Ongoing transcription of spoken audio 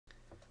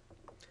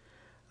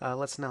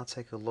Let's now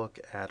take a look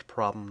at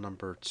problem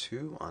number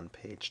 2 on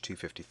page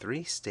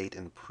 253, state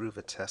and prove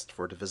a test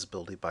for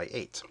divisibility by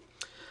 8.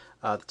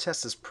 The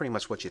test is pretty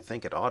much what you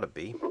think it ought to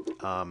be.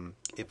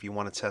 If you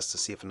want to test to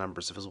see if a number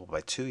is divisible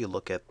by 2, you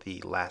look at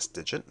the last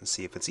digit and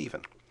see if it's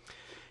even.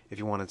 If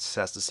you want to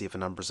test to see if a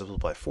number is divisible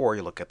by 4,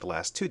 you look at the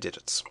last 2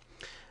 digits.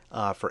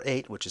 For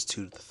 8, which is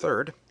 2 to the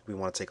third, we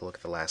want to take a look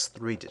at the last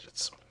 3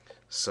 digits.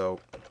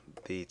 So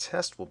the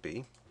test will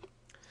be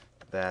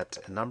that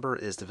a number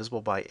is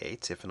divisible by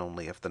 8 if and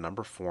only if the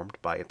number formed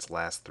by its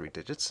last 3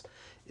 digits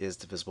is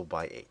divisible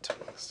by 8.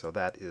 So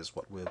that is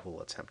what we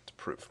will attempt to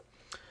prove.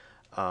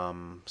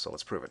 So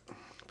let's prove it.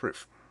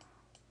 Proof.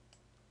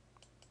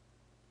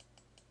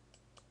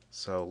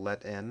 So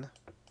let n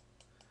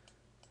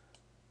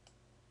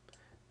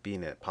be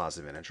a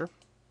positive integer.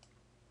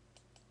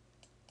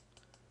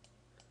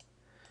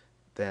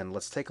 Then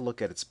let's take a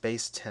look at its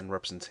base 10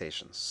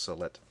 representations. So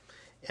let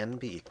n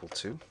be equal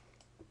to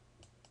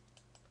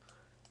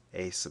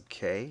a sub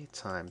k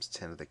times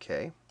 10 to the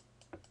k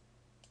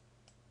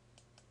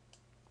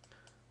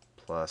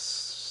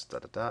plus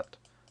dot dot dot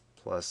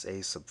plus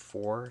a sub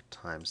 4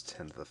 times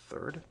 10 to the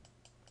third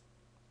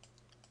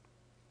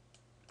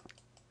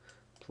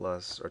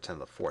plus, or 10 to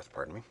the fourth,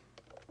 pardon me,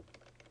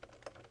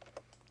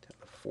 10 to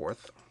the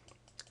fourth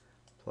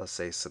plus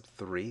a sub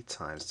 3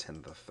 times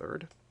 10 to the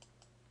third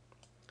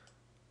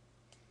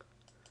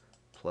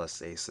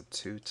plus a sub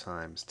 2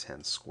 times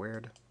 10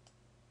 squared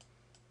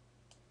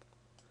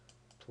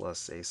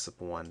plus a sub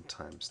 1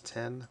 times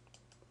 10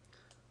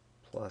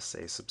 plus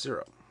a sub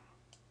 0.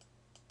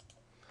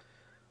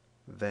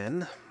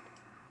 Then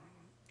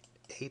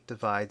 8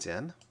 divides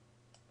n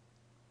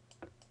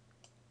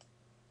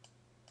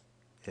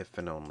if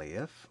and only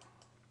if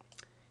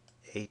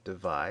 8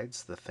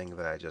 divides the thing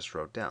that I just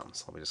wrote down.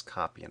 So let me just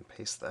copy and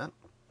paste that.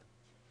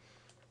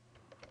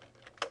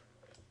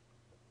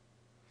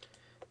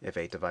 If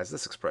 8 divides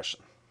this expression.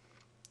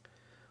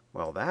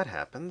 Well, that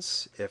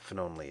happens if and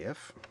only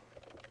if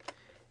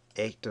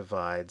 8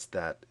 divides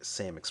that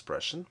same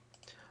expression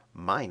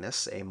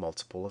minus a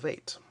multiple of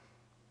 8.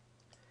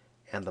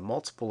 And the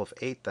multiple of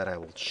 8 that I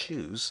will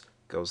choose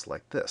goes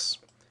like this.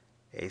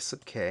 A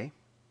sub k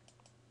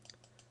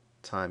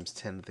times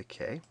 10 to the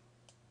k,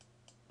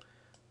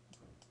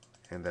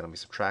 and then let me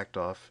subtract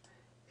off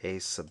a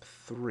sub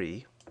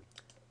 3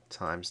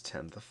 times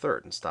 10 to the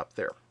third, and stop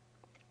there.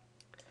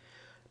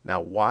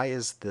 Now, why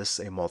is this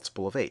a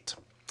multiple of 8?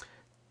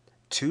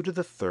 2 to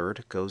the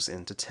third goes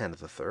into 10 to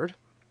the third,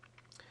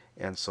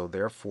 and so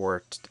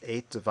therefore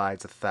 8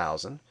 divides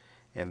 1,000,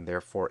 and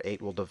therefore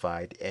 8 will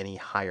divide any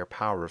higher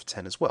power of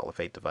 10 as well. If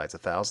 8 divides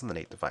 1,000, then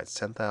 8 divides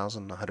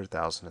 10,000,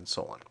 100,000, and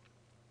so on.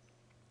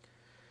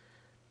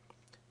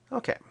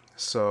 Okay,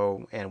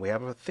 so, and we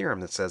have a theorem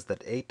that says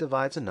that 8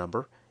 divides a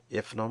number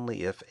if and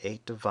only if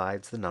 8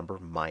 divides the number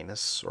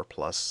minus or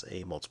plus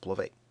a multiple of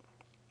 8.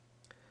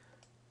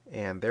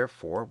 And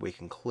therefore, we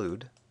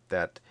conclude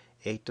that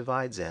 8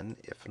 divides n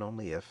if and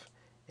only if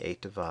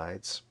 8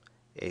 divides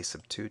a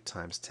sub 2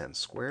 times 10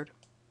 squared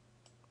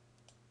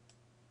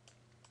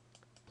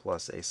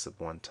plus a sub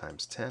 1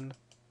 times 10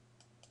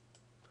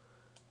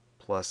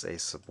 plus a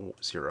sub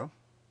 0.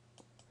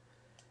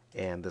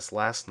 And this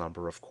last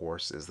number, of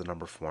course, is the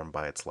number formed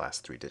by its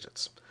last 3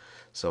 digits.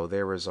 So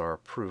there is our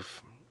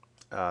proof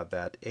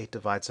that 8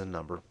 divides a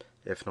number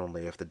if and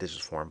only if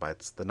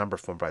the number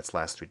formed by its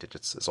last 3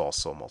 digits is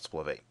also a multiple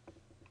of 8.